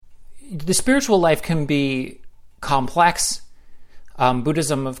the spiritual life can be complex.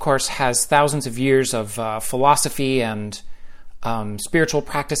 Buddhism, of course, has thousands of years of philosophy and spiritual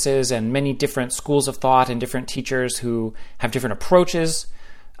practices and many different schools of thought and different teachers who have different approaches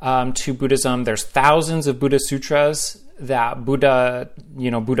to Buddhism. There's thousands of Buddha sutras that Buddha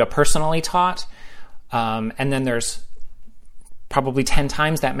personally taught. And then there's probably 10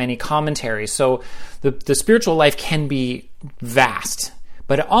 times that many commentaries. So the spiritual life can be vast,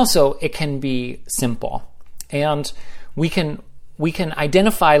 but it can be simple. And we can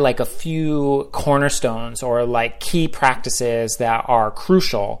identify like a few cornerstones or like key practices that are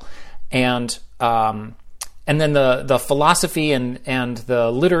crucial, and then the philosophy and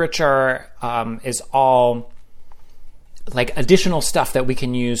the literature is all like additional stuff that we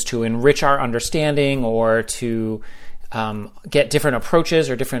can use to enrich our understanding or to get different approaches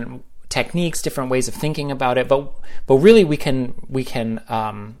or different techniques, different ways of thinking about it. But really we can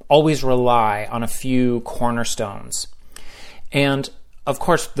always rely on a few cornerstones. And of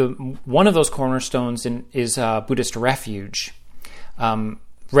course, one of those cornerstones is Buddhist refuge.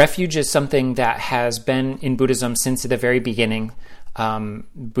 Refuge is something that has been in Buddhism since the very beginning.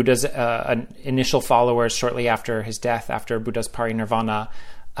 Buddha's initial followers, shortly after his death, after Buddha's parinirvana,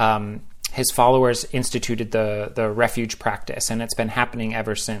 his followers instituted the refuge practice, and it's been happening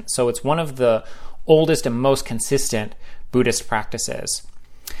ever since. So it's one of the oldest and most consistent Buddhist practices.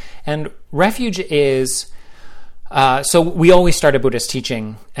 And refuge is... so we always start a Buddhist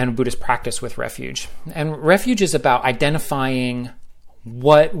teaching and Buddhist practice with refuge. And refuge is about identifying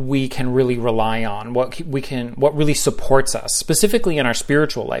what we can really rely on, what really supports us, specifically in our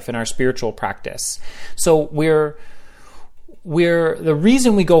spiritual life, in our spiritual practice. So the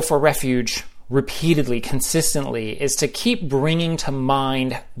reason we go for refuge repeatedly, consistently, is to keep bringing to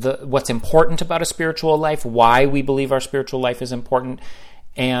mind what's important about a spiritual life, why we believe our spiritual life is important,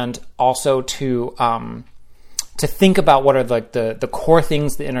 and also to think about what are the core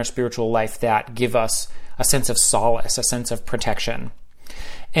things in our spiritual life that give us a sense of solace, a sense of protection.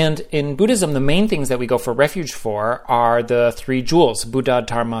 And in Buddhism, the main things that we go for refuge for are the three jewels, Buddha,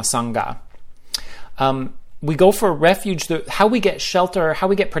 Dharma, Sangha. We go for refuge. How we get shelter, how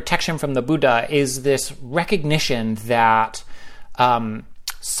we get protection from the Buddha is this recognition that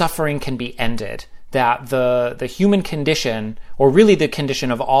suffering can be ended, that the human condition, or really the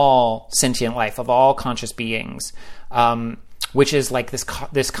condition of all sentient life, of all conscious beings, which is like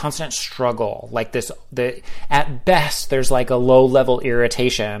this constant struggle, like at best there's like a low level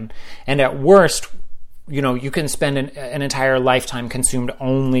irritation, and at worst, you can spend an entire lifetime consumed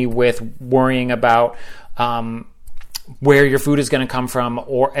only with worrying about where your food is going to come from,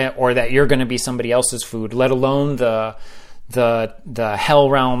 or that you're going to be somebody else's food, let alone the hell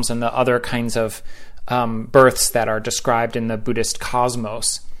realms and the other kinds of births that are described in the Buddhist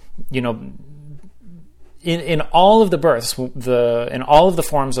cosmos. In all of the births, in all of the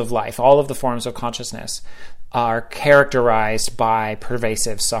forms of life, all of the forms of consciousness are characterized by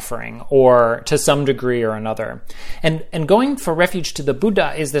pervasive suffering, or to some degree or another. And going for refuge to the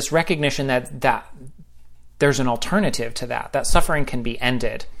Buddha is this recognition that there's an alternative to that suffering can be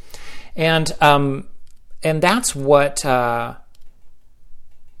ended. And that's what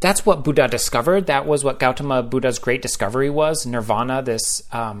Buddha discovered. That was what Gautama Buddha's great discovery was, nirvana, this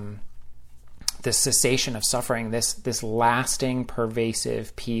cessation of suffering, this lasting,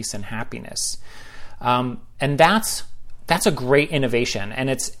 pervasive peace and happiness. And that's a great innovation, and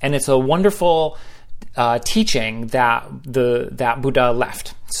it's a wonderful teaching that Buddha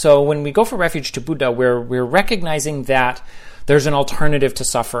left. So when we go for refuge to Buddha, we're recognizing that there's an alternative to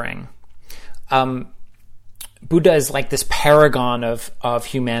suffering. Buddha is like this paragon of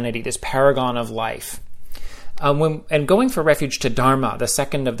humanity, this paragon of life. And going for refuge to Dharma, the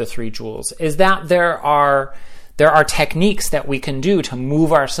second of the three jewels, is that there are techniques that we can do to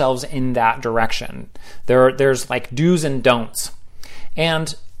move ourselves in that direction. There's like do's and don'ts.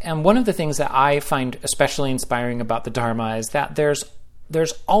 And one of the things that I find especially inspiring about the Dharma is that there's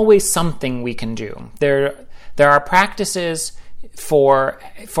always something we can do. There are practices for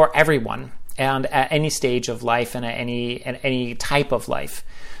everyone, and at any stage of life, and at any type of life.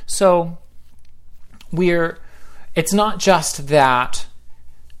 So it's not just that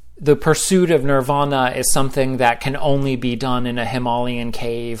the pursuit of nirvana is something that can only be done in a Himalayan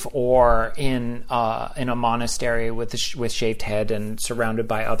cave or in a monastery with shaved head and surrounded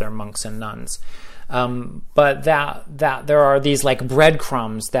by other monks and nuns. But that there are these like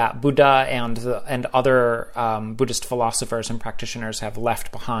breadcrumbs that Buddha and other Buddhist philosophers and practitioners have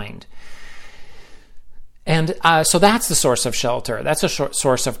left behind. And so that's the source of shelter. That's a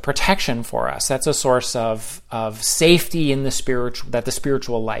source of protection for us. That's a source of safety in the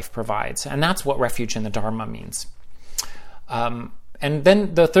spiritual life provides. And that's what refuge in the Dharma means. And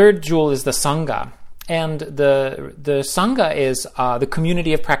then the third jewel is the Sangha. And the Sangha is the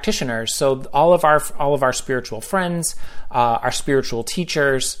community of practitioners. So all of our spiritual friends, our spiritual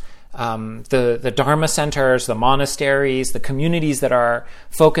teachers, the Dharma centers, the monasteries, the communities that are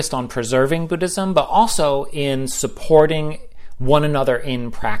focused on preserving Buddhism, but also in supporting one another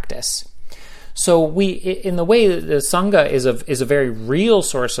in practice. So in the way that the Sangha is a very real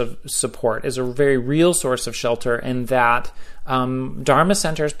source of support, is a very real source of shelter, in that Dharma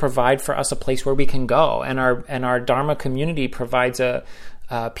centers provide for us a place where we can go, and our Dharma community provides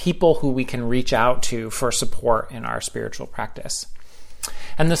people who we can reach out to for support in our spiritual practice.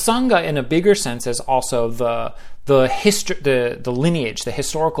 And the Sangha, in a bigger sense, is also the lineage, the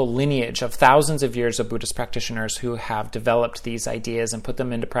historical lineage of thousands of years of Buddhist practitioners who have developed these ideas and put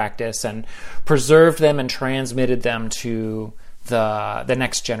them into practice and preserved them and transmitted them to the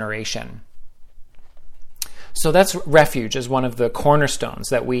next generation. So that's refuge, as one of the cornerstones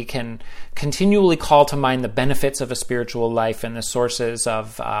that we can continually call to mind the benefits of a spiritual life and the sources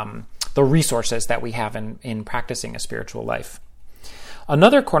of the resources that we have in practicing a spiritual life.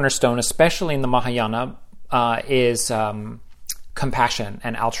 Another cornerstone, especially in the Mahayana, is compassion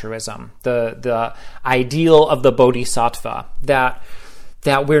and altruism. The ideal of the bodhisattva, that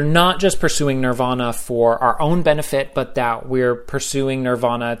we're not just pursuing nirvana for our own benefit, but that we're pursuing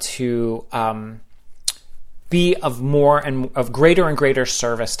nirvana to be of greater and greater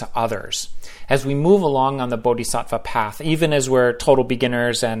service to others. As we move along on the bodhisattva path, even as we're total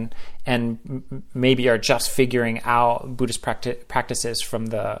beginners and maybe are just figuring out Buddhist practices from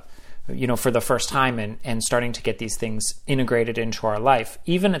for the first time and starting to get these things integrated into our life,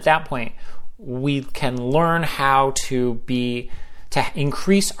 even at that point, we can learn how to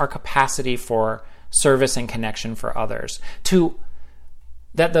increase our capacity for service and connection for others.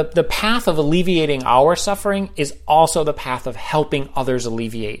 That the path of alleviating our suffering is also the path of helping others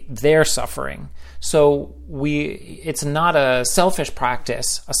alleviate their suffering. So it's not a selfish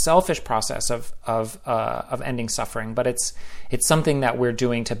practice, a selfish process of ending suffering, but it's something that we're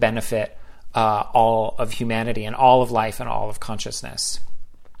doing to benefit all of humanity and all of life and all of consciousness.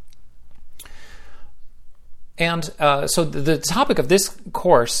 And so the topic of this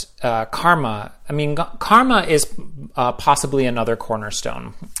course, karma, karma is possibly another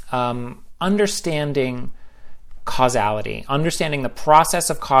cornerstone. Understanding causality, understanding the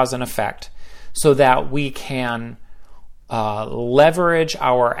process of cause and effect, so that we can leverage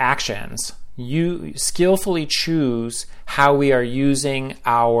our actions, skillfully choose how we are using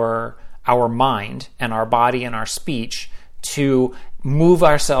our mind and our body and our speech to move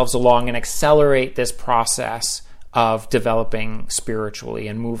ourselves along and accelerate this process of developing spiritually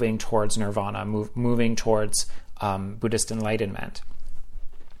and moving towards nirvana, moving towards Buddhist enlightenment.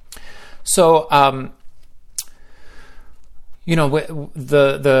 So,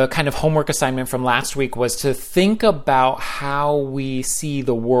 the kind of homework assignment from last week was to think about how we see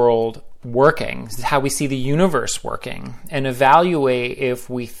the world working, how we see the universe working, and evaluate if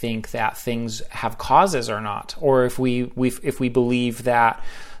we think that things have causes or not, or if we believe that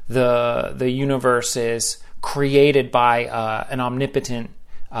the universe is created by an omnipotent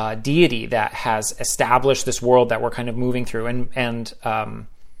deity that has established this world that we're kind of moving through and kind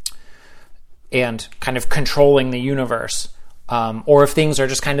of controlling the universe. Or if things are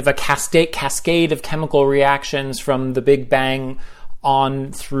just kind of a cascade of chemical reactions from the Big Bang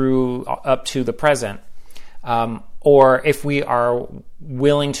on through up to the present. Or if we are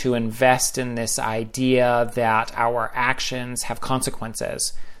willing to invest in this idea that our actions have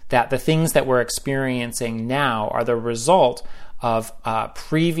consequences, that the things that we're experiencing now are the result of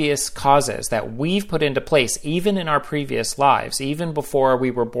previous causes that we've put into place, even in our previous lives, even before we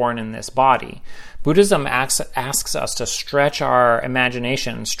were born in this body. Buddhism asks us to stretch our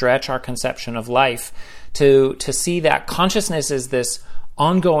imagination, stretch our conception of life, to see that consciousness is this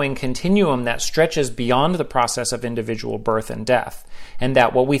ongoing continuum that stretches beyond the process of individual birth and death, and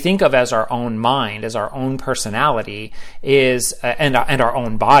that what we think of as our own mind, as our own personality, is and our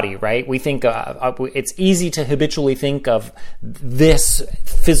own body, right? We think it's easy to habitually think of this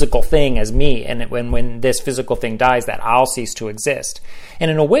physical thing as me, and when this physical thing dies, that I'll cease to exist. And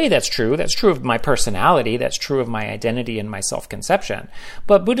in a way, that's true. That's true of my personality. That's true of my identity and my self-conception.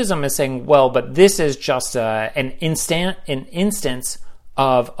 But Buddhism is saying, well, but this is just an instance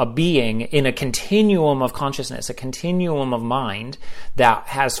of a being in a continuum of consciousness, a continuum of mind that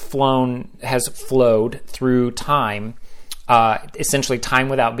has flowed through time, essentially time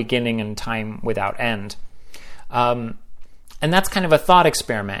without beginning and time without end. And that's kind of a thought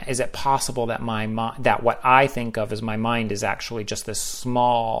experiment. Is it possible that that what I think of as my mind is actually just this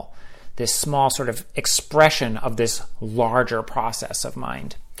small sort of expression of this larger process of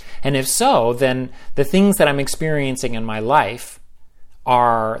mind? And if so, then the things that I'm experiencing in my life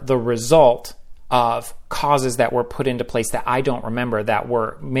are the result of causes that were put into place that I don't remember, that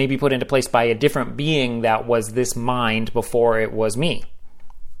were maybe put into place by a different being that was this mind before it was me.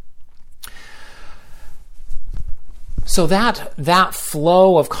 So that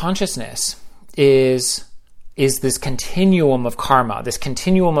flow of consciousness is this continuum of karma, this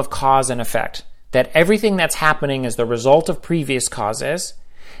continuum of cause and effect, that everything that's happening is the result of previous causes,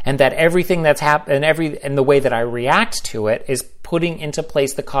 and that everything that's happened and the way that I react to it is putting into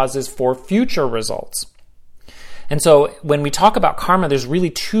place the causes for future results. And so when we talk about karma, there's really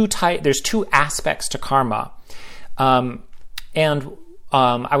two aspects to karma. I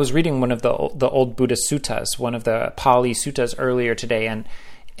was reading one of the old Buddhist suttas, one of the Pali suttas earlier today,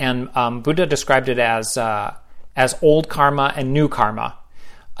 and Buddha described it as old karma and new karma.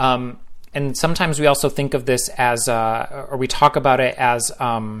 And sometimes we also think of this as, or we talk about it as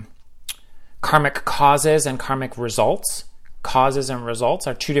karmic causes and karmic results. Causes and results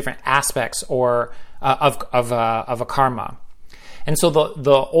are two different aspects of a karma. And so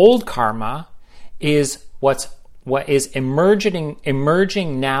the old karma is what is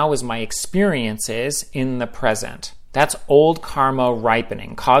emerging now as my experiences in the present. That's old karma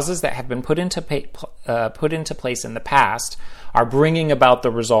ripening. Causes that have been put into place in the past are bringing about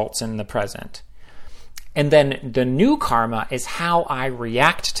the results in the present. And then the new karma is how I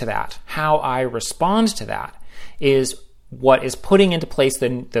react to that, how I respond to that, is what is putting into place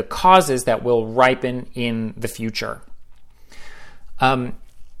the causes that will ripen in the future.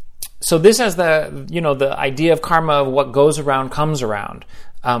 So this is the idea of karma of what goes around comes around.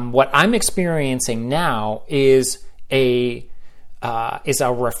 What I'm experiencing now is a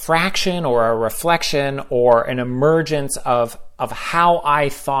refraction or a reflection or an emergence of how I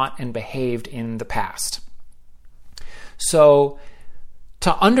thought and behaved in the past. So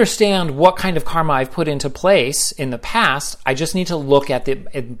to understand what kind of karma I've put into place in the past, I just need to look at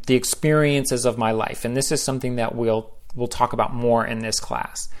the experiences of my life. And this is something that we'll talk about more in this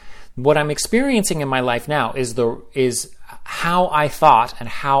class. What I'm experiencing in my life now is how I thought and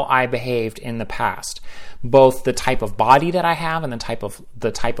how I behaved in the past. Both the type of body that I have and the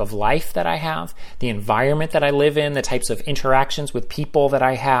type of life that I have, the environment that I live in, the types of interactions with people that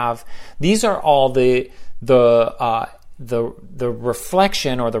I have. These are all the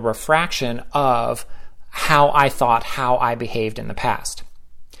reflection or the refraction of how I thought, how I behaved in the past.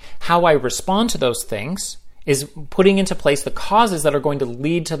 How I respond to those things is putting into place the causes that are going to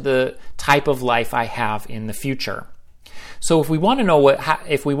lead to the type of life I have in the future. So if we want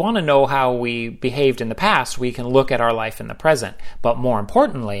to know how we behaved in the past, we can look at our life in the present. But more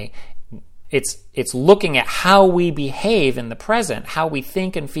importantly, it's looking at how we behave in the present, how we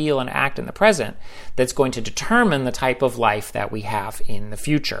think and feel and act in the present, that's going to determine the type of life that we have in the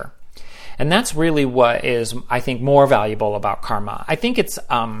future. And that's really what is, I think, more valuable about karma. I think it's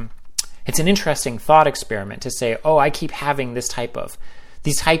an interesting thought experiment to say, I keep having these types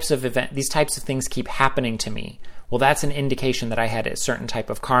of things keep happening to me. Well, that's an indication that I had a certain type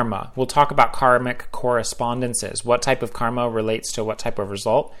of karma. We'll talk about karmic correspondences. What type of karma relates to what type of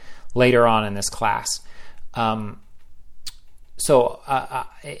result later on in this class. So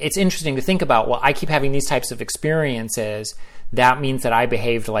it's interesting to think about, I keep having these types of experiences. That means that I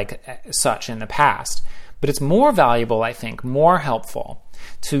behaved like such in the past. But it's more valuable, I think, more helpful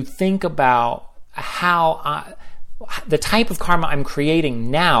to think about the type of karma I'm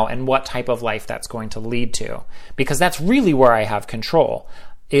creating now and what type of life that's going to lead to. Because that's really where I have control,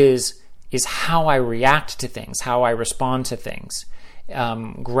 is how I react to things, how I respond to things.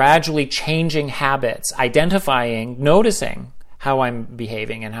 Gradually changing habits, noticing how I'm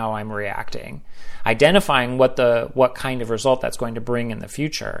behaving and how I'm reacting, identifying what kind of result that's going to bring in the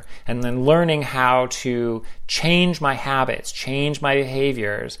future, and then learning how to change my habits, change my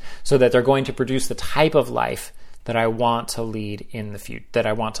behaviors so that they're going to produce the type of life that I want to lead in the future, that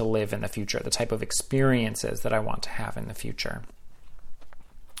I want to live in the future, the type of experiences that I want to have in the future.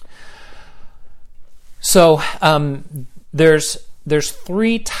 So there's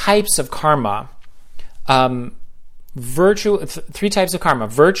three types of karma. Three types of karma: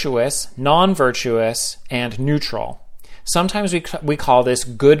 virtuous, non-virtuous, and neutral. Sometimes we call this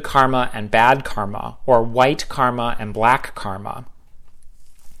good karma and bad karma, or white karma and black karma.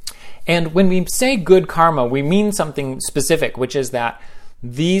 And when we say good karma, we mean something specific, which is that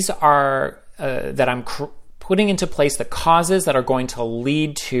these are that I'm putting into place the causes that are going to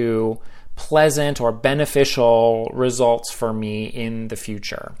lead to pleasant or beneficial results for me in the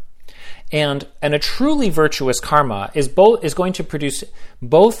future. And a truly virtuous karma is going to produce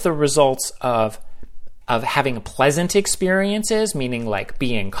both the results of having pleasant experiences, meaning like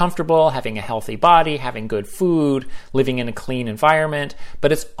being comfortable, having a healthy body, having good food, living in a clean environment,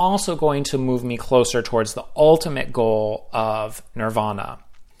 but it's also going to move me closer towards the ultimate goal of nirvana.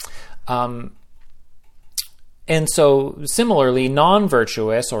 And so similarly,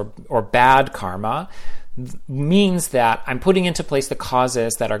 non-virtuous or bad karma means that I'm putting into place the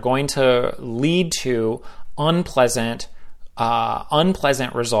causes that are going to lead to unpleasant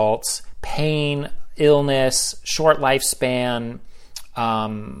results, pain, illness, short lifespan,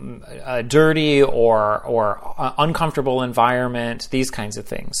 a dirty or uncomfortable environment, these kinds of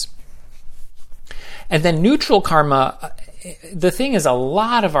things. And then neutral karma, the thing is, a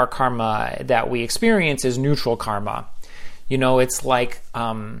lot of our karma that we experience is neutral karma. It's like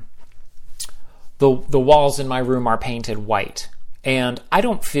the walls in my room are painted white. And I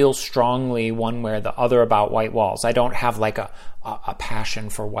don't feel strongly one way or the other about white walls. I don't have like a passion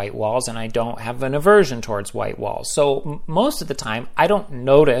for white walls, and I don't have an aversion towards white walls. So most of the time, I don't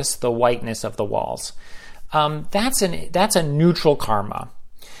notice the whiteness of the walls. That's a neutral karma.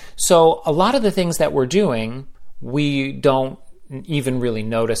 So a lot of the things that we're doing, we don't even really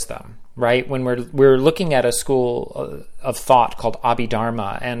notice them, right? When we're looking at a school of thought called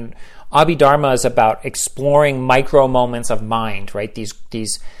Abhidharma, and Abhidharma is about exploring micro moments of mind, right? These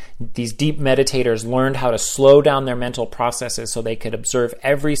deep meditators learned how to slow down their mental processes so they could observe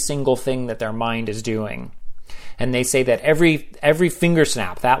every single thing that their mind is doing. And they say that every finger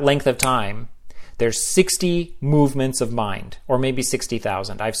snap, that length of time, there's 60 movements of mind, or maybe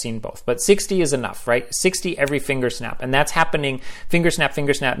 60,000. I've seen both, but 60 is enough, right? 60 every finger snap, and that's happening finger snap,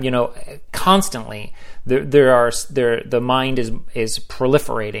 constantly. The mind is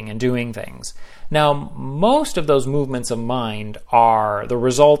proliferating and doing things. Now, most of those movements of mind are the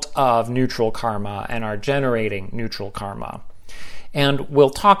result of neutral karma and are generating neutral karma. And we'll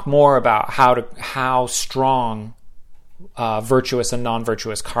talk more about how strong virtuous and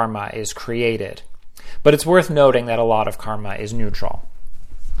non-virtuous karma is created. But it's worth noting that a lot of karma is neutral.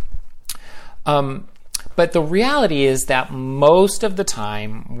 But the reality is that most of the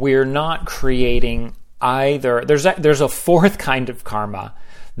time we're not creating either. There's a fourth kind of karma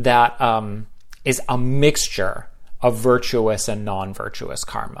that is a mixture of virtuous and non-virtuous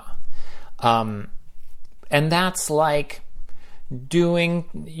karma. And that's like doing,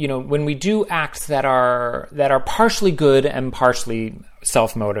 when we do acts that are partially good and partially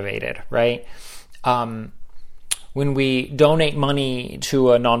self-motivated, right? When we donate money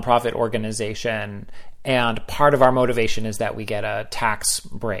to a nonprofit organization and part of our motivation is that we get a tax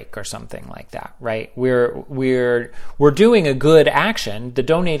break or something like that, right? We're doing a good action. The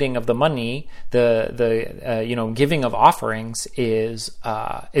donating of the money, the giving of offerings is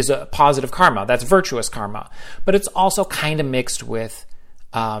a positive karma. That's virtuous karma, but it's also kind of mixed with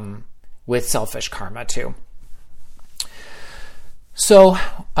selfish karma too. So,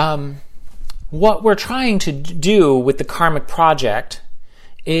 what we're trying to do with the karmic project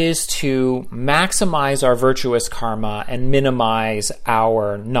is to maximize our virtuous karma and minimize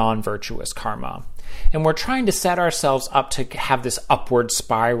our non-virtuous karma. And we're trying to set ourselves up to have this upward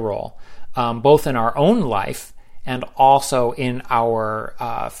spiral, both in our own life and also in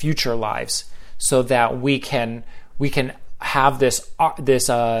our future lives, so that we can have this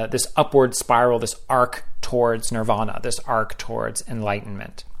upward spiral, this arc towards nirvana, this arc towards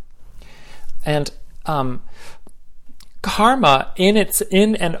enlightenment. And karma in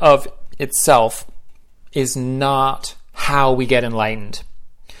and of itself is not how we get enlightened.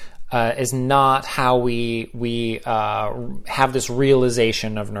 Is not how we have this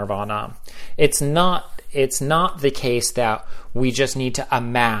realization of nirvana. It's not the case that we just need to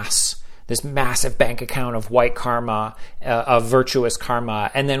amass this massive bank account of white karma, of virtuous karma,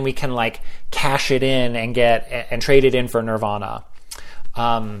 and then we can like cash it in and trade it in for nirvana.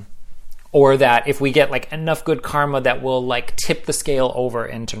 Or that if we get like enough good karma that will like tip the scale over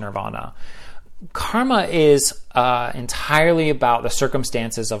into nirvana. Karma is entirely about the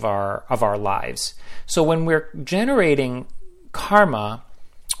circumstances of our lives. So when we're generating karma,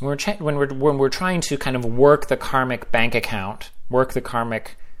 when we're trying to kind of work the karmic bank account, work the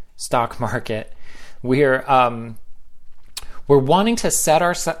karmic stock market, we're wanting to set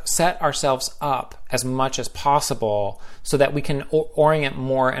ourselves up as much as possible so that we can orient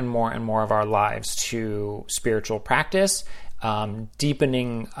more and more and more of our lives to spiritual practice,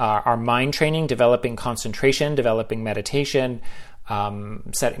 deepening our mind training, developing concentration, developing meditation,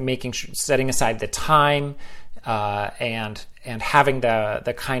 setting aside the time, and having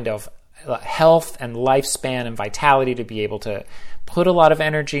the kind of health and lifespan and vitality to be able to put a lot of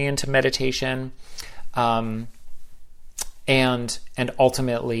energy into meditation, and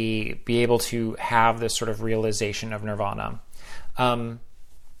ultimately be able to have this sort of realization of nirvana.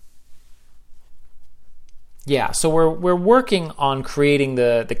 So we're working on creating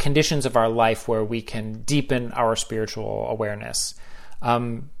the conditions of our life where we can deepen our spiritual awareness.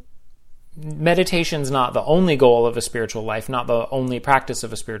 Meditation's not the only goal of a spiritual life, not the only practice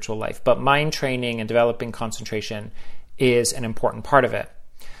of a spiritual life, but mind training and developing concentration is an important part of it.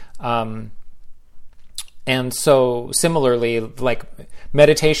 And so similarly, like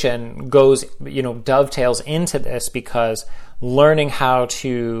meditation dovetails into this, because learning how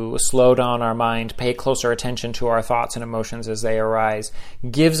to slow down our mind, pay closer attention to our thoughts and emotions as they arise,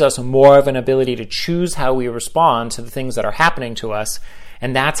 gives us more of an ability to choose how we respond to the things that are happening to us.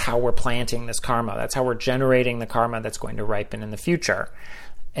 And that's how we're planting this karma. That's how we're generating the karma that's going to ripen in the future.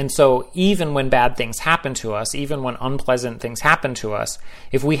 And so even when bad things happen to us, even when unpleasant things happen to us,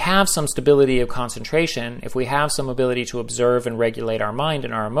 if we have some stability of concentration, if we have some ability to observe and regulate our mind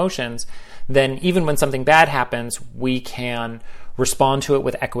and our emotions, then even when something bad happens, we can respond to it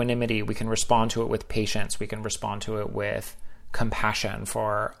with equanimity, we can respond to it with patience, we can respond to it with compassion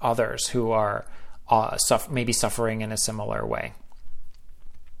for others who are maybe suffering in a similar way.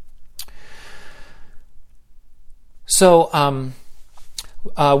 So,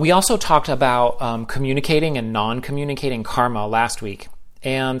 we also talked about communicating and non-communicating karma last week.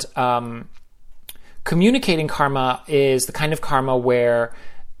 And communicating karma is the kind of karma where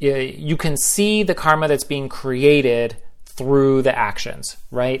you can see the karma that's being created through the actions,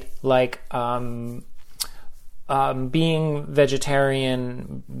 right? Like being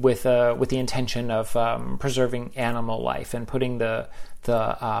vegetarian with the intention of preserving animal life and putting the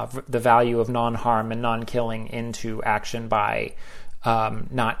value of non-harm and non-killing into action by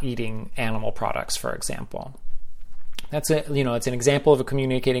not eating animal products, for example. It's an example of a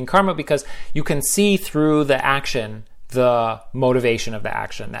communicating karma, because you can see through the action the motivation of the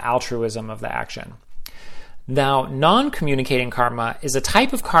action, the altruism of the action. Now, non-communicating karma is a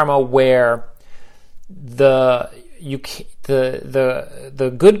type of karma where the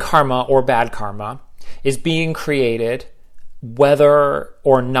good karma or bad karma is being created whether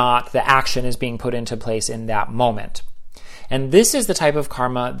or not the action is being put into place in that moment. And this is the type of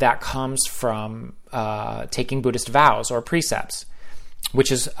karma that comes from taking Buddhist vows or precepts,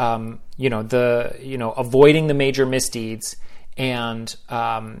 which is avoiding the major misdeeds, and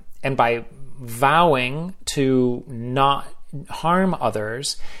by vowing to not harm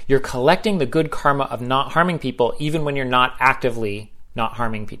others, you're collecting the good karma of not harming people, even when you're not actively not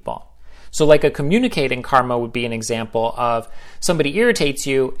harming people. So like a communicating karma would be an example of somebody irritates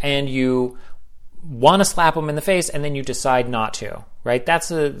you and you want to slap them in the face and then you decide not to, right? That's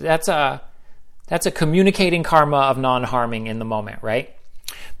a communicating karma of non-harming in the moment, right?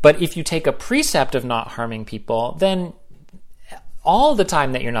 But if you take a precept of not harming people, then all the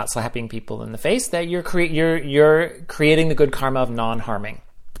time that you're not slapping people in the face, that you're creating the good karma of non-harming.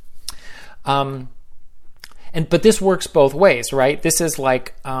 But this works both ways, right? This is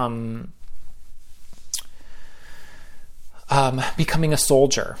like becoming a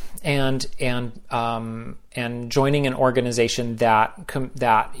soldier and joining an organization that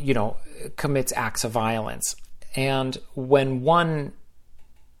commits acts of violence. And when one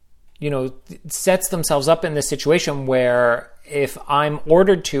sets themselves up in this situation where if I'm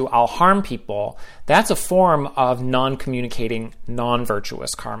ordered to, I'll harm people, that's a form of non-communicating,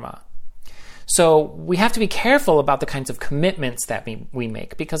 non-virtuous karma. So we have to be careful about the kinds of commitments that we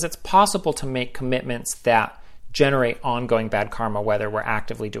make, because it's possible to make commitments that generate ongoing bad karma, whether we're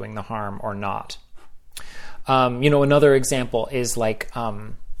actively doing the harm or not. Another example is like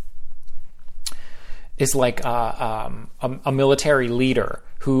a military leader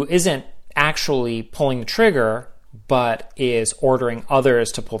who isn't actually pulling the trigger, but is ordering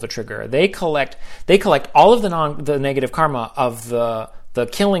others to pull the trigger. They collect all of the negative karma of the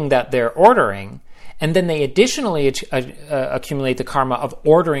killing that they're ordering, and then they additionally accumulate the karma of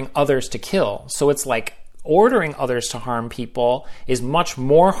ordering others to kill. So it's like ordering others to harm people is much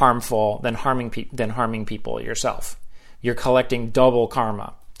more harmful than harming people yourself. You're collecting double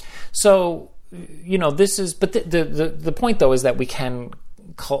karma. So this is. But the point though is that we can.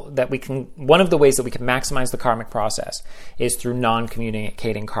 One of the ways that we can maximize the karmic process is through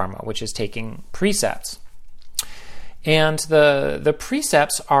non-communicating karma, which is taking precepts. And the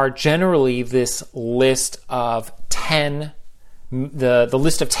precepts are generally this list of 10, the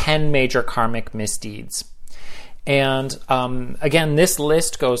list of 10 major karmic misdeeds. And again, this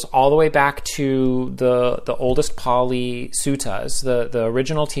list goes all the way back to the oldest Pali suttas, the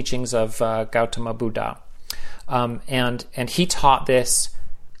original teachings of Gautama Buddha. And he taught this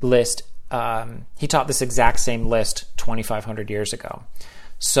list. He taught this exact same list 2,500 years ago.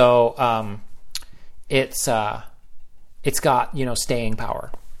 So it's got staying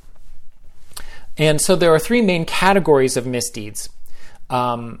power. And so there are three main categories of misdeeds,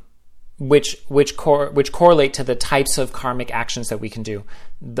 which correlate to the types of karmic actions that we can do.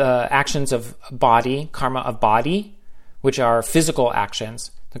 The actions of body, karma of body, which are physical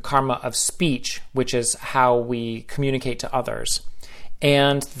actions. The karma of speech, which is how we communicate to others.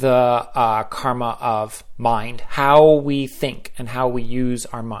 And the karma of mind, how we think and how we use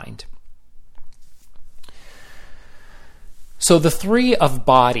our mind. So the three of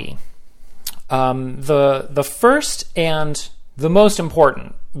body. The first and the most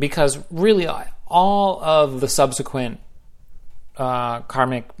important, because really all of the subsequent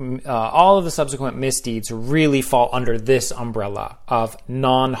all of the subsequent misdeeds really fall under this umbrella of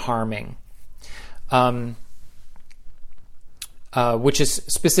non-harming, which is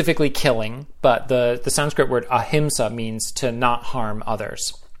specifically killing, but the Sanskrit word ahimsa means to not harm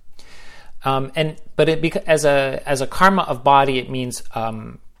others. As a karma of body, it means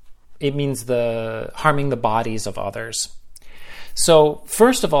the harming the bodies of others. So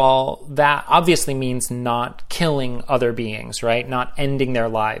first of all, that obviously means not killing other beings, right? Not ending their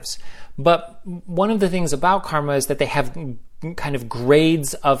lives. But one of the things about karma is that they have kind of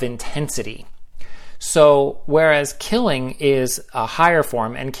grades of intensity. So whereas killing is a higher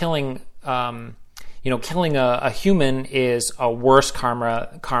form, and killing a human is a worse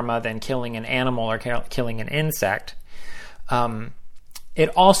karma than killing an animal or killing an insect. It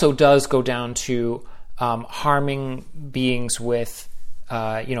also does go down to harming beings with,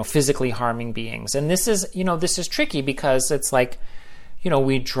 physically harming beings. And this is tricky because it's like,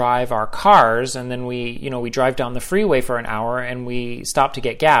 we drive our cars and then we drive down the freeway for an hour and we stop to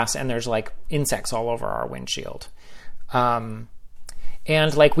get gas and there's like insects all over our windshield. And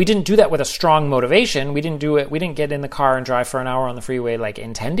like, we didn't do that with a strong motivation. We didn't get in the car and drive for an hour on the freeway, like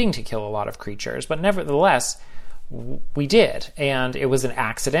intending to kill a lot of creatures, but nevertheless, we did, and it was an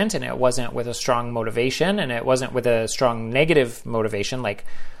accident, and it wasn't with a strong motivation, and it wasn't with a strong negative motivation, like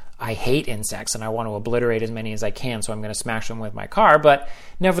I hate insects and I want to obliterate as many as I can, so I'm going to smash them with my car. But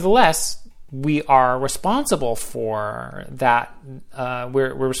nevertheless, we are responsible for that.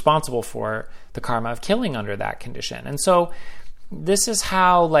 We're responsible for the karma of killing under that condition. And so this is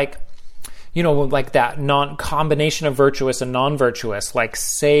how, like that combination of virtuous and non-virtuous, like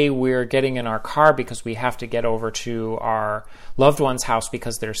say we're getting in our car because we have to get over to our loved one's house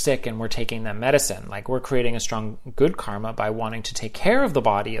because they're sick and we're taking them medicine. Like, we're creating a strong good karma by wanting to take care of the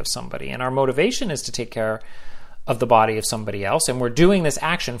body of somebody. And our motivation is to take care of the body of somebody else. And we're doing this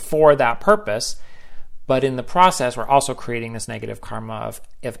action for that purpose. But in the process, we're also creating this negative karma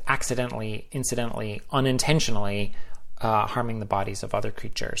of accidentally, incidentally, unintentionally harming the bodies of other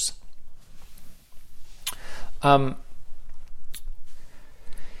creatures. And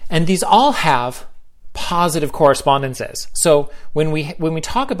these all have positive correspondences. So when we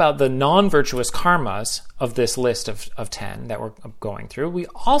talk about the non-virtuous karmas of this list of 10 that we're going through, we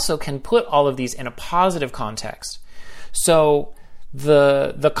also can put all of these in a positive context. So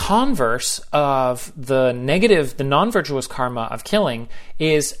the converse of the negative, the non-virtuous karma of killing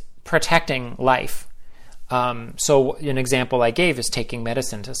is protecting life. So an example I gave is taking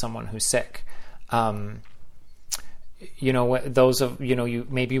medicine to someone who's sick.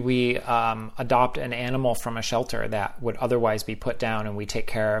 Maybe we adopt an animal from a shelter that would otherwise be put down, and we take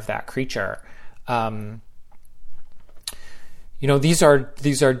care of that creature. These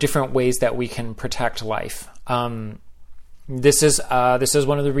are different ways that we can protect life. This is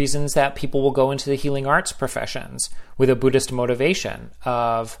one of the reasons that people will go into the healing arts professions with a Buddhist motivation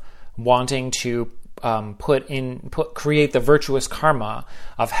of wanting to create the virtuous karma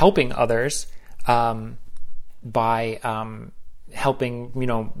of helping others. By helping,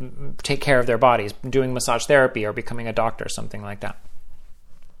 take care of their bodies, doing massage therapy or becoming a doctor, something like that.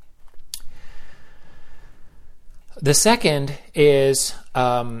 The second is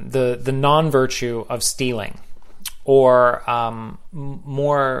the non-virtue of stealing, or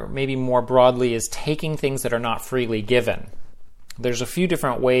maybe more broadly is taking things that are not freely given. There's a few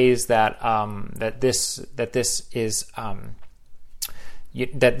different ways that this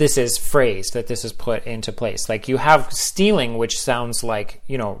is phrased, that this is put into place. Like, you have stealing, which sounds like,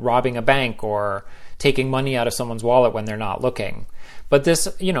 robbing a bank or taking money out of someone's wallet when they're not looking. But this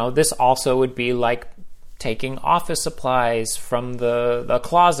also would be like taking office supplies from the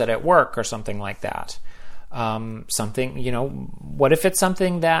closet at work or something like that. something, what if it's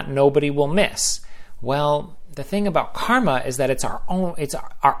something that nobody will miss? Well, the thing about karma is that it's our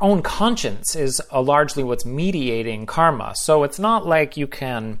own conscience is largely what's mediating karma. So it's not like you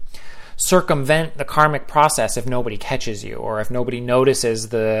can circumvent the karmic process if nobody catches you or if nobody notices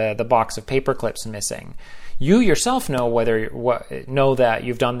the box of paper clips missing. You yourself know that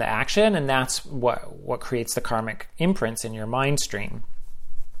you've done the action, and that's what creates the karmic imprints in your mind stream.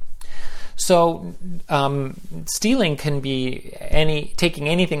 So stealing can be taking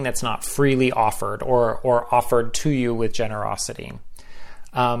anything that's not freely offered or offered to you with generosity.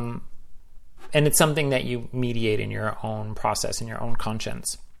 And it's something that you mediate in your own process, in your own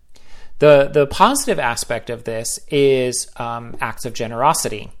conscience. The positive aspect of this is acts of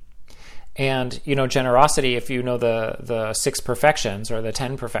generosity. And, generosity, if you know the 6 perfections or the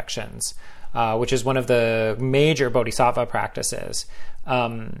 10 perfections, which is one of the major bodhisattva practices,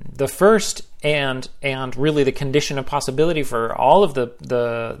 the first and really the condition of possibility for all of the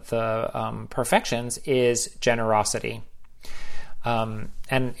perfections is generosity. And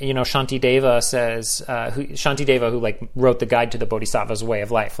Shantideva says, Shantideva, who wrote the Guide to the Bodhisattva's Way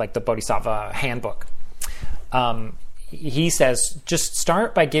of Life, like the Bodhisattva Handbook, he says, just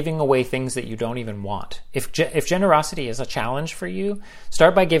start by giving away things that you don't even want. If generosity is a challenge for you,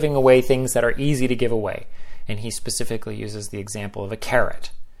 start by giving away things that are easy to give away. And he specifically uses the example of a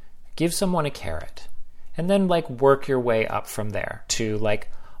carrot. Give someone a carrot, and then work your way up from there to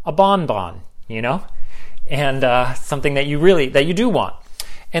a bonbon, and something that you do want.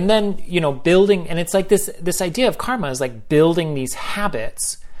 And then, building, and it's this idea of karma is building these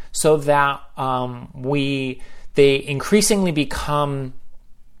habits so that they increasingly become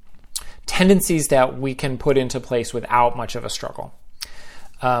tendencies that we can put into place without much of a struggle.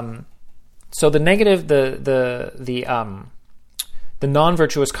 So the negative, the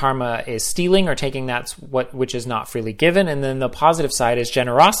non-virtuous karma is stealing or taking which is not freely given, and then the positive side is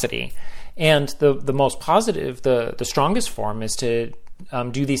generosity. And the most positive, the strongest form is to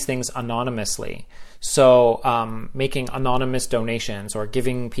do these things anonymously. So making anonymous donations or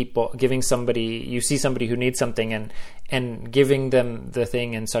giving somebody, you see somebody who needs something and giving them the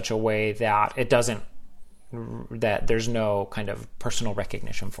thing in such a way that that there's no kind of personal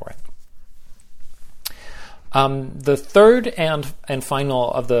recognition for it. The third and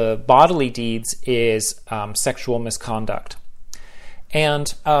final of the bodily deeds is sexual misconduct.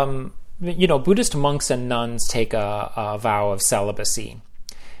 And, Buddhist monks and nuns take a vow of celibacy.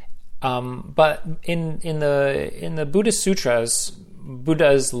 But in the Buddhist sutras,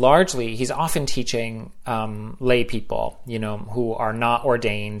 Buddha's he's often teaching lay people, who are not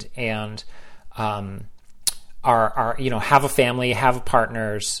ordained and are have a family, have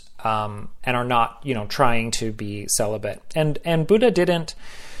partners, and are not trying to be celibate. And Buddha didn't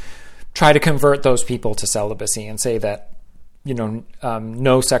try to convert those people to celibacy and say that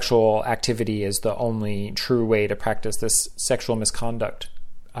no sexual activity is the only true way to practice this sexual misconduct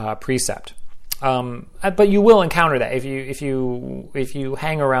precept. But you will encounter that if you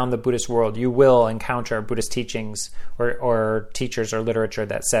hang around the Buddhist world, you will encounter Buddhist teachings or teachers or literature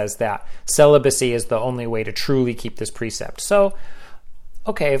that says that celibacy is the only way to truly keep this precept. So,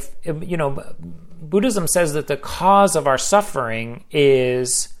 okay, if Buddhism says that the cause of our suffering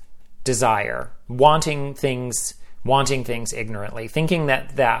is desire, wanting things ignorantly, thinking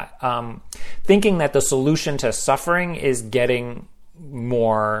that the solution to suffering is getting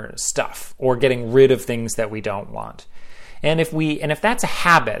more stuff or getting rid of things that we don't want. And if that's a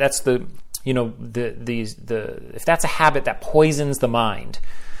habit, that's if that's a habit that poisons the mind,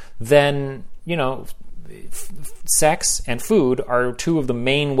 then sex and food are two of the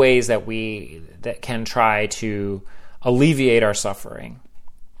main ways that can try to alleviate our suffering,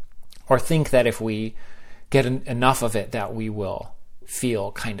 or think that if we get enough of it that we will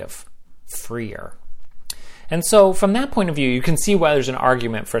feel kind of freer. And so from that point of view, you can see why there's an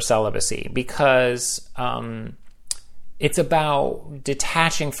argument for celibacy, because it's about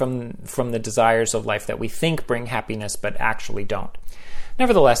detaching from the desires of life that we think bring happiness but actually don't.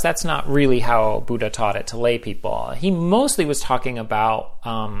 Nevertheless, that's not really how Buddha taught it to lay people. He mostly was talking about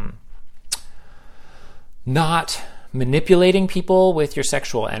not manipulating people with your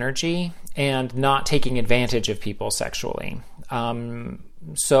sexual energy and not taking advantage of people sexually.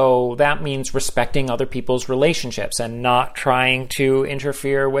 So that means respecting other people's relationships and not trying to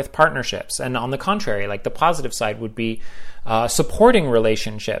interfere with partnerships. And on the contrary, the positive side would be supporting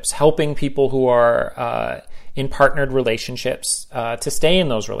relationships, helping people who are in partnered relationships to stay in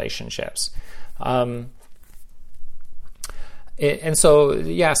those relationships. And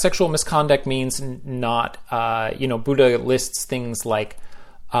so, sexual misconduct means not, Buddha lists things like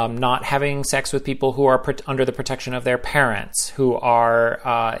not having sex with people who are under the protection of their parents, who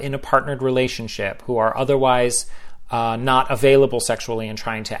are in a partnered relationship, who are otherwise not available sexually and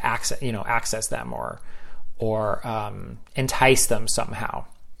trying to access them or entice them somehow.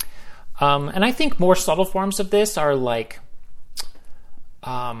 And I think more subtle forms of this are like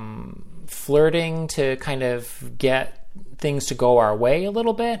flirting to kind of get things to go our way a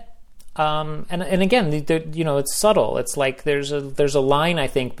little bit. And again, it's subtle. It's like there's a line, I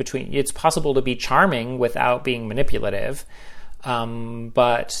think, between, it's possible to be charming without being manipulative.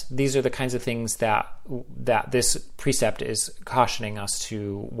 But these are the kinds of things that this precept is cautioning us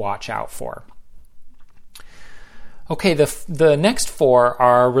to watch out for. Okay, the next four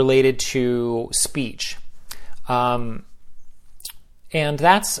are related to speech. And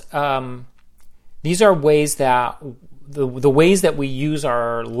that's, these are ways that, the ways that we use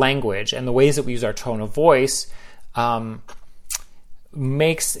our language and the ways that we use our tone of voice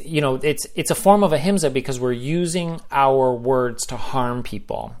makes, it's a form of ahimsa because we're using our words to harm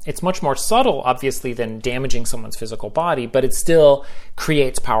people. It's much more subtle, obviously, than damaging someone's physical body, but it still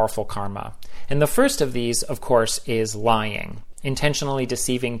creates powerful karma. And the first of these, of course, is lying, intentionally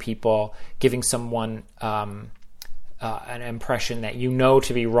deceiving people, giving someone an impression that you know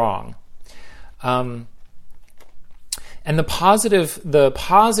to be wrong. And the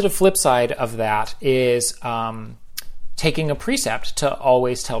positive flip side of that is taking a precept to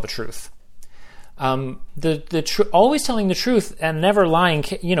always tell the truth. Always telling the truth and never lying.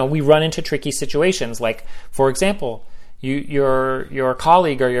 We run into tricky situations. Like, for example, your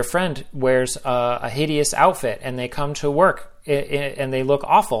colleague or your friend wears a hideous outfit, and they come to work and they look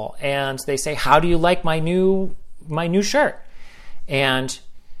awful, and they say, "How do you like my new shirt?" And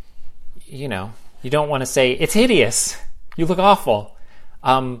you don't want to say it's hideous. You look awful.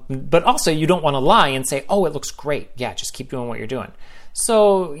 But also you don't want to lie and say, "Oh, it looks great. Yeah, just keep doing what you're doing."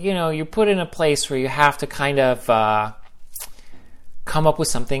 So, you're put in a place where you have to kind of come up with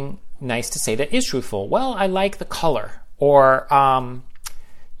something nice to say that is truthful. Well, I like the color. Or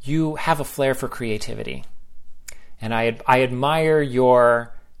you have a flair for creativity. And I admire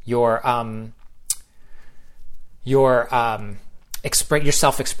your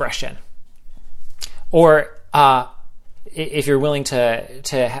self-expression. Or if you're willing to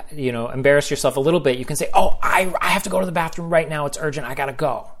embarrass yourself a little bit, you can say, "Oh, I have to go to the bathroom right now. It's urgent. I gotta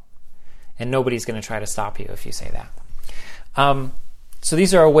go." And nobody's going to try to stop you if you say that. So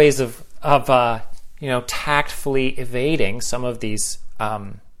these are ways of tactfully evading some of these,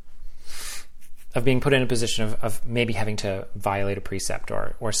 of being put in a position of maybe having to violate a precept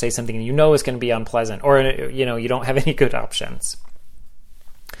or say something is going to be unpleasant, or you don't have any good options.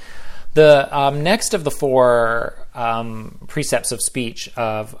 The next of the four precepts of speech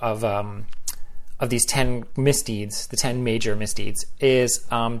of these 10 misdeeds, the 10 major misdeeds, is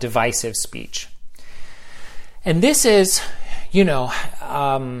divisive speech. And this is,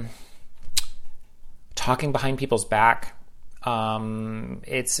 talking behind people's back.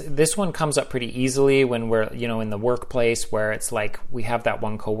 This one comes up pretty easily when we're, in the workplace, where it's like we have that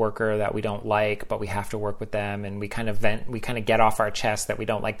one coworker that we don't like, but we have to work with them, and we kind of get off our chest that we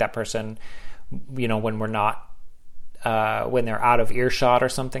don't like that person, when we're not, when they're out of earshot or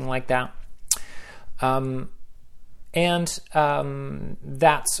something like that. That's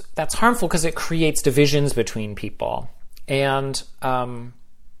harmful because it creates divisions between people, and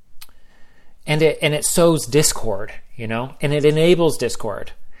it sows discord, and it enables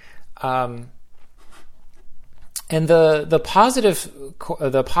discord. And the positive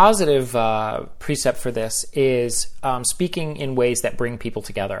precept for this is speaking in ways that bring people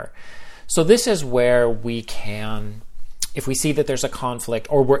together. So this is where we can, if we see that there's a conflict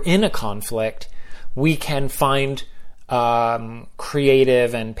or we're in a conflict, we can find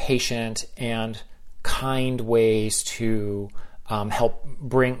creative and patient and kind ways to help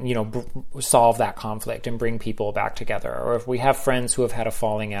solve that conflict and bring people back together. Or if we have friends who have had a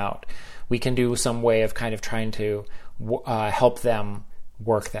falling out, we can do some way of kind of trying to help them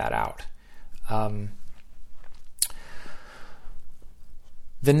work that out.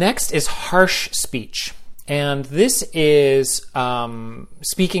 The next is harsh speech. And this is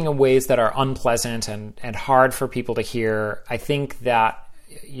speaking in ways that are unpleasant and hard for people to hear. I think that,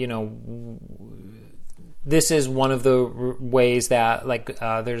 this is one of the ways that,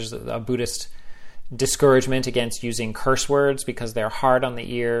 there's a Buddhist discouragement against using curse words because they're hard on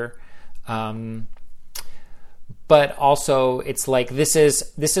the ear. But also, it's like this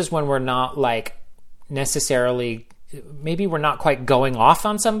is when we're not necessarily, maybe we're not quite going off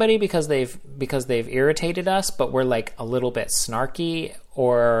on somebody because they've irritated us, but we're a little bit snarky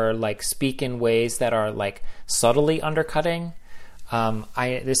or speak in ways that are subtly undercutting.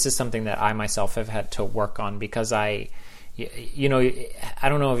 This is something that I myself have had to work on, because I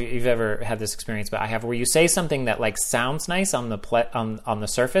don't know if you've ever had this experience, but I have, where you say something that like sounds nice on the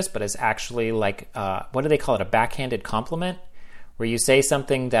surface, but is actually like, what do they call it? A backhanded compliment, where you say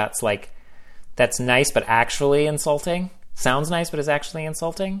something that's nice, but actually insulting. Sounds nice, but is actually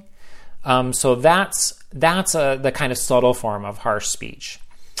insulting. So that's the kind of subtle form of harsh speech.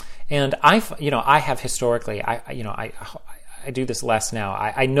 And I have historically, I do this less now.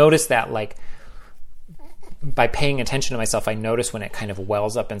 I notice that, like, by paying attention to myself, I notice when it kind of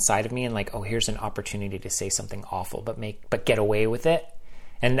wells up inside of me, and like, oh, here's an opportunity to say something awful, but get away with it.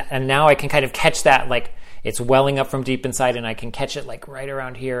 And now I can kind of catch that, like, it's welling up from deep inside, and I can catch it like right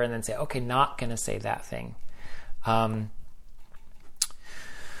around here, and then say, okay, not going to say that thing. Then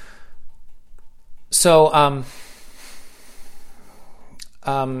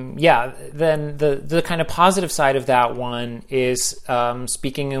the kind of positive side of that one is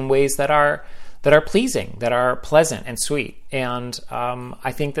speaking in ways that are pleasing, that are pleasant and sweet. And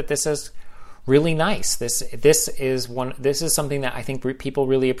I think that this is really nice. This is something that I think people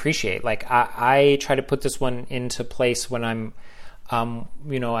really appreciate. Like, I try to put this one into place when I'm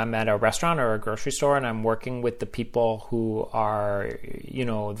at a restaurant or a grocery store, and I'm working with the people who are,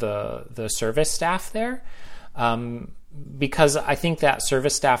 the service staff there. Because I think that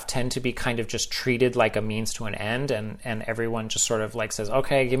service staff tend to be kind of just treated like a means to an end, and everyone just sort of like says,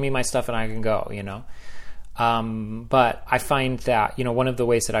 okay, give me my stuff and I can go, But I find that, one of the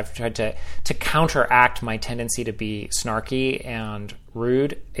ways that I've tried to counteract my tendency to be snarky and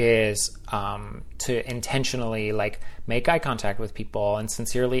rude is to intentionally like make eye contact with people and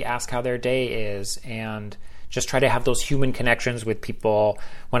sincerely ask how their day is, and just try to have those human connections with people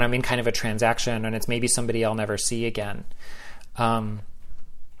when I'm in kind of a transaction and it's maybe somebody I'll never see again.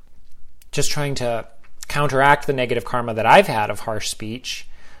 Just trying to counteract the negative karma that I've had of harsh speech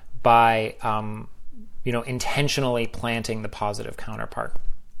by, intentionally planting the positive counterpart.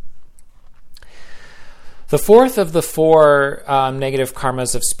 The fourth of the four negative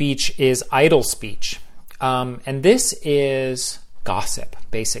karmas of speech is idle speech. And this is gossip,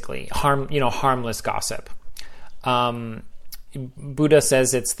 basically, harmless gossip. Buddha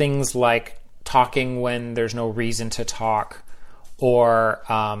says it's things like talking when there's no reason to talk, or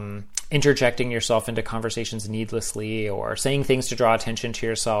interjecting yourself into conversations needlessly, or saying things to draw attention to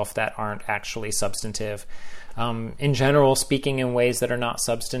yourself that aren't actually substantive. In general, speaking in ways that are not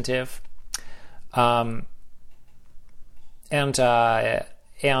substantive. And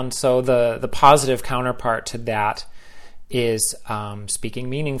so the positive counterpart to that is speaking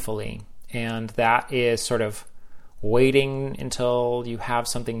meaningfully, and that is sort of waiting until you have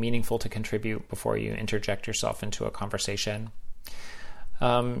something meaningful to contribute before you interject yourself into a conversation.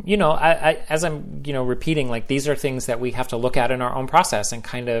 As I'm, repeating, like, these are things that we have to look at in our own process and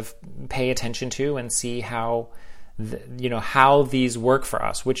kind of pay attention to and see how, how these work for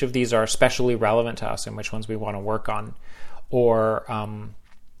us, which of these are especially relevant to us and which ones we want to work on, or,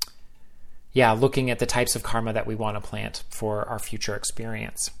 looking at the types of karma that we want to plant for our future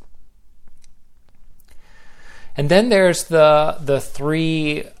experience. And then there's the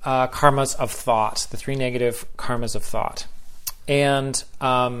three karmas of thought, the three negative karmas of thought. And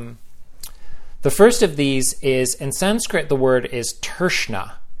the first of these is, in Sanskrit, the word is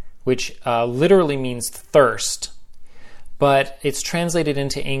tershna, which literally means thirst, but it's translated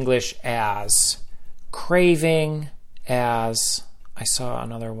into English as craving, as, I saw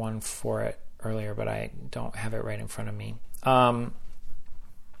another one for it earlier, but I don't have it right in front of me.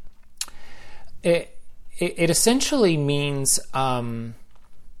 It essentially means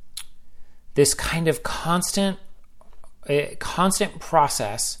this kind of constant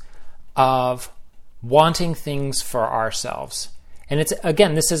process of wanting things for ourselves. And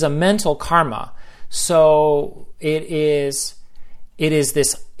this is a mental karma. So it's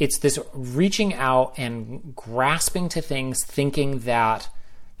this reaching out and grasping to things, thinking that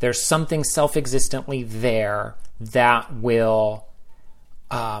there's something self-existently there that will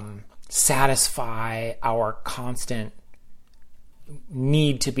satisfy our constant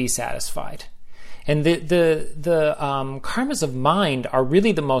need to be satisfied. And the karmas of mind are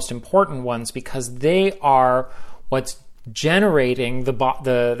really the most important ones, because they are what's generating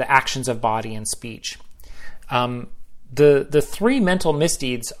the actions of body and speech. The three mental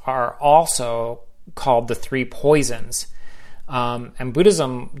misdeeds are also called the three poisons. And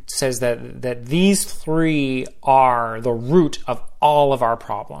Buddhism says that these three are the root of all of our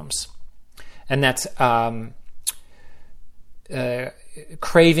problems. And that's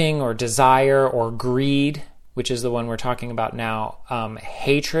craving or desire or greed, which is the one we're talking about now,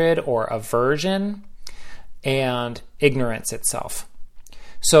 hatred or aversion, and ignorance itself.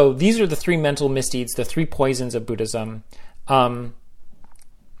 So these are the three mental misdeeds, the three poisons of Buddhism. One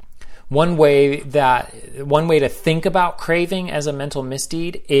way to think about craving as a mental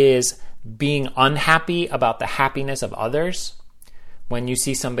misdeed is being unhappy about the happiness of others. When you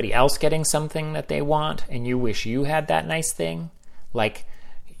see somebody else getting something that they want and you wish you had that nice thing, like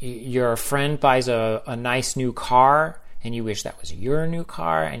your friend buys a nice new car and you wish that was your new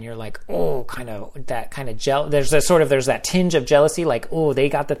car, and you're like, oh, there's that tinge of jealousy, like, oh, they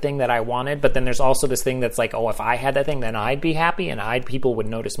got the thing that I wanted, but then there's also this thing that's like, oh, if I had that thing, then I'd be happy, and people would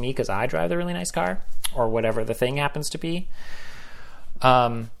notice me because I drive the really nice car, or whatever the thing happens to be.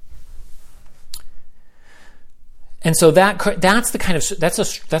 And so that's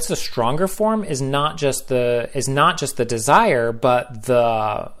a stronger form, is not just the desire, but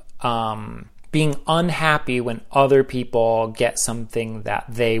the being unhappy when other people get something that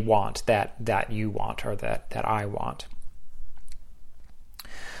they want, that you want, or that I want.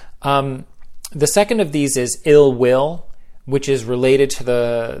 The second of these is ill will, which is related to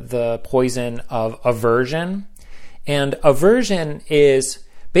the poison of aversion. And aversion is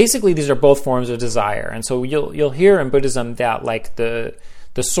basically, these are both forms of desire. And so you'll hear in Buddhism that like the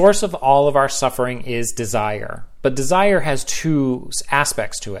source of all of our suffering is desire. But desire has two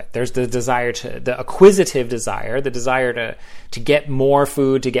aspects to it. There's the acquisitive desire, the desire to get more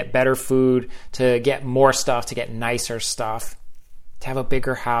food, to get better food, to get more stuff, to get nicer stuff, to have a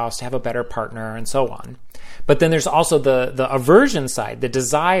bigger house, to have a better partner, and so on. But then there's also the aversion side, the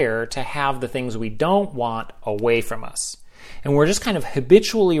desire to have the things we don't want away from us. And we're just kind of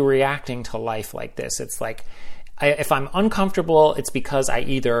habitually reacting to life like this. It's like, if I'm uncomfortable, it's because I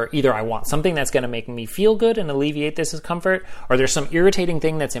either I want something that's going to make me feel good and alleviate this discomfort, or there's some irritating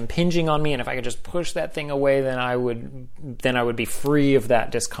thing that's impinging on me, and if I could just push that thing away, then I would be free of that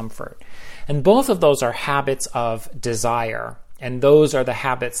discomfort. And both of those are habits of desire, and those are the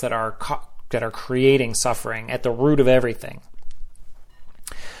habits that are creating suffering at the root of everything.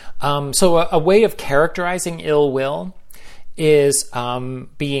 So a way of characterizing ill will is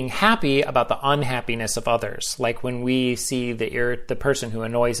being happy about the unhappiness of others. Like when we see the person who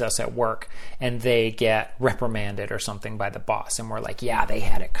annoys us at work and they get reprimanded or something by the boss, and we're like, yeah, they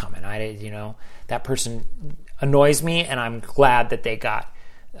had it coming. That person annoys me, and I'm glad that they got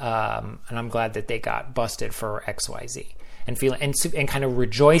busted for XYZ, and kind of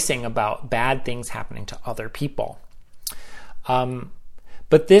rejoicing about bad things happening to other people.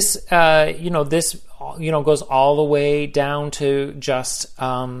 But this goes all the way down to just,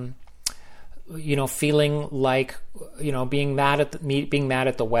 feeling like, being mad at the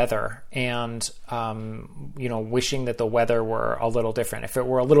weather, and, wishing that the weather were a little different. If it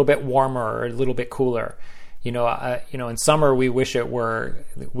were a little bit warmer or a little bit cooler, in summer we wish it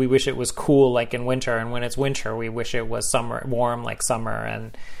was cool like in winter, and when it's winter we wish it was warm like summer,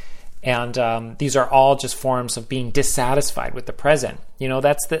 and these are all just forms of being dissatisfied with the present.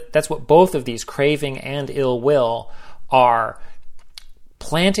 That's what both of these, craving and ill will, are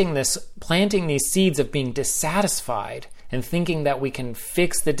planting these seeds of being dissatisfied and thinking that we can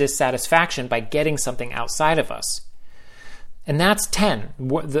fix the dissatisfaction by getting something outside of us. And that's 10.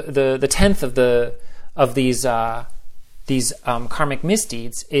 The 10th of these karmic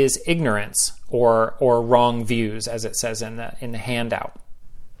misdeeds is ignorance or wrong views, as it says in the handout.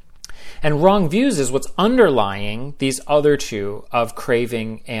 And wrong views is what's underlying these other two of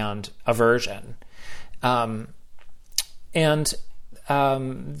craving and aversion. This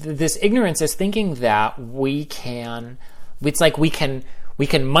ignorance is thinking that we can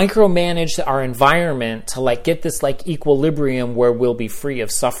micromanage our environment to like get this like equilibrium where we'll be free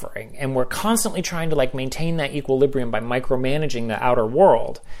of suffering. And we're constantly trying to like maintain that equilibrium by micromanaging the outer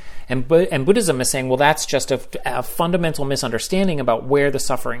world. And Buddhism is saying, well, that's just a fundamental misunderstanding about where the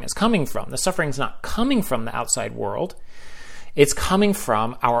suffering is coming from. The suffering is not coming from the outside world. It's coming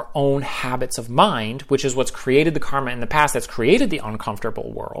from our own habits of mind, which is what's created the karma in the past that's created the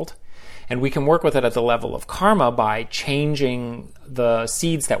uncomfortable world. And we can work with it at the level of karma by changing the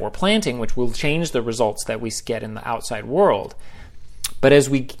seeds that we're planting, which will change the results that we get in the outside world. But as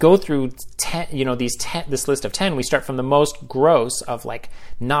we go through this list of 10, we start from the most gross of like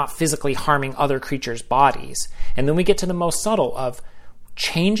not physically harming other creatures' bodies. And then we get to the most subtle of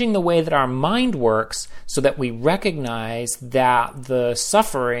changing the way that our mind works so that we recognize that the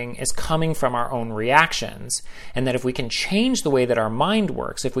suffering is coming from our own reactions. And that if we can change the way that our mind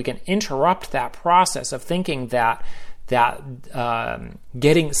works, if we can interrupt that process of thinking that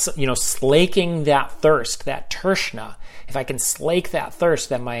slaking that thirst, that tershna, if I can slake that thirst,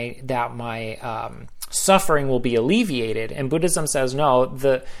 then my suffering will be alleviated. And Buddhism says,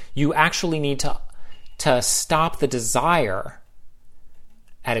 no, you actually need to stop the desire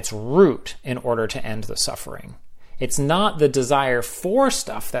at its root in order to end the suffering. It's not the desire for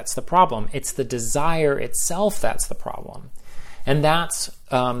stuff that's the problem. It's the desire itself that's the problem. And that's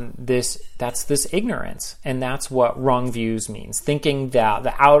this ignorance, and that's what wrong views means. Thinking that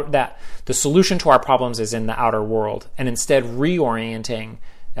the solution to our problems is in the outer world, and instead reorienting,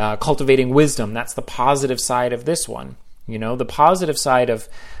 cultivating wisdom. That's the positive side of this one. The positive side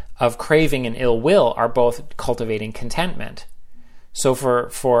of craving and ill will are both cultivating contentment. So for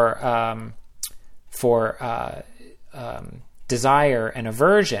desire and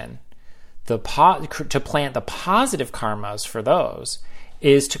aversion, to plant the positive karmas for those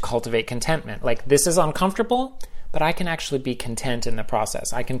is to cultivate contentment. Like, this is uncomfortable, but I can actually be content in the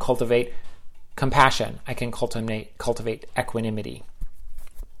process. I can cultivate compassion. I can cultivate equanimity.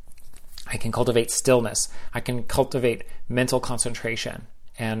 I can cultivate stillness. I can cultivate mental concentration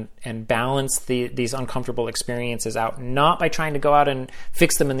and balance these uncomfortable experiences out, not by trying to go out and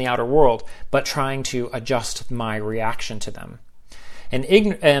fix them in the outer world, but trying to adjust my reaction to them. And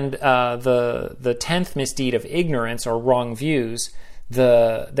the 10th misdeed of ignorance, or wrong views,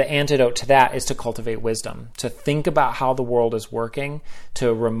 the antidote to that is to cultivate wisdom, to think about how the world is working,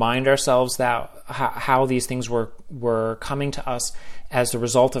 to remind ourselves that how these things were coming to us as the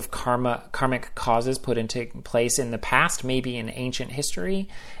result of karmic causes put into place in the past, maybe in ancient history,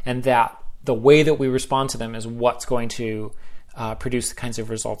 and that the way that we respond to them is what's going to produce the kinds of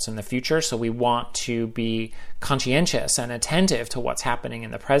results in the future. So we want to be conscientious and attentive to what's happening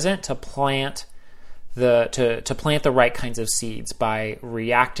in the present, to plant the right kinds of seeds by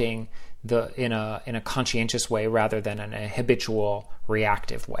reacting in a conscientious way rather than in a habitual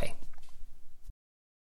reactive way.